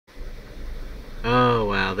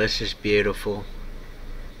Wow, this is beautiful.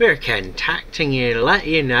 We're contacting you to let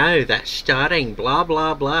you know that starting blah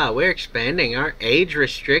blah blah, we're expanding our age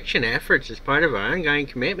restriction efforts as part of our ongoing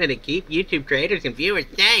commitment to keep YouTube creators and viewers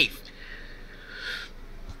safe.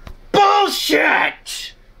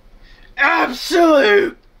 Bullshit!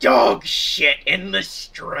 Absolute dog shit in the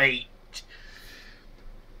street.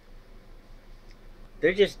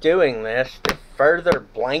 They're just doing this to further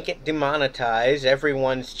blanket demonetize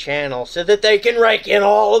everyone's channel so that they can rake in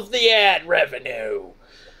all of the ad revenue.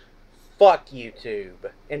 Fuck YouTube.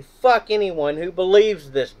 And fuck anyone who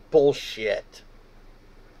believes this bullshit.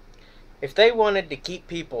 If they wanted to keep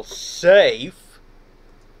people safe,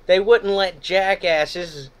 they wouldn't let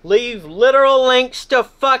jackasses leave literal links to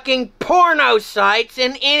fucking porno sites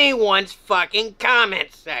in anyone's fucking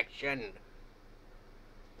comment section.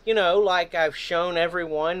 You know, like I've shown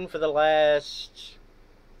everyone for the last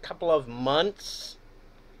couple of months.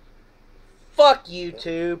 Fuck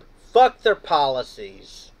YouTube. Fuck their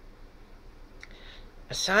policies.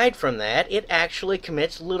 Aside from that, it actually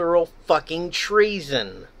commits literal fucking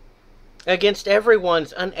treason against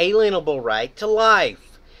everyone's unalienable right to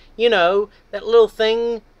life. You know, that little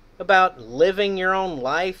thing about living your own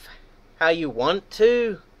life how you want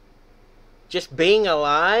to. Just being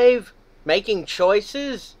alive. Making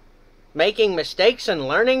choices, making mistakes and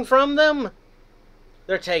learning from them.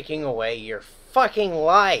 They're taking away your fucking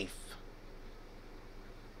life.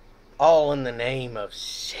 All in the name of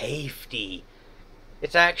safety.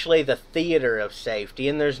 It's actually the theater of safety,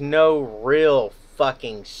 and there's no real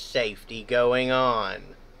fucking safety going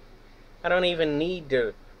on. I don't even need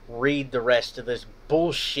to read the rest of this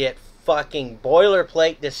bullshit fucking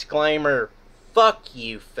boilerplate disclaimer fuck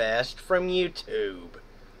you fest from YouTube.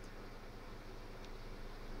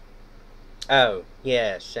 Oh,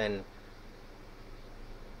 yes, and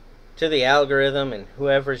to the algorithm and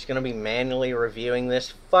whoever's going to be manually reviewing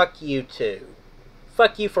this, fuck you too.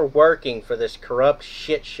 Fuck you for working for this corrupt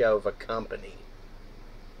shit show of a company.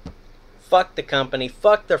 Fuck the company,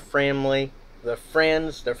 fuck their family, their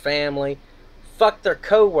friends, their family, fuck their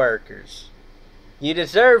co-workers. You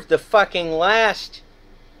deserve the fucking last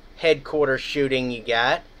headquarters shooting you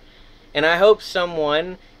got, and I hope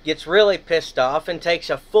someone gets really pissed off and takes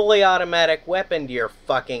a fully automatic weapon to your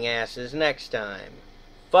fucking asses next time.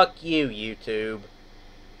 Fuck you, YouTube.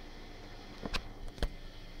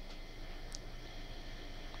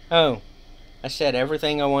 Oh, I said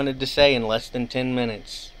everything I wanted to say in less than 10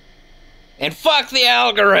 minutes. And fuck the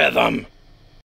algorithm!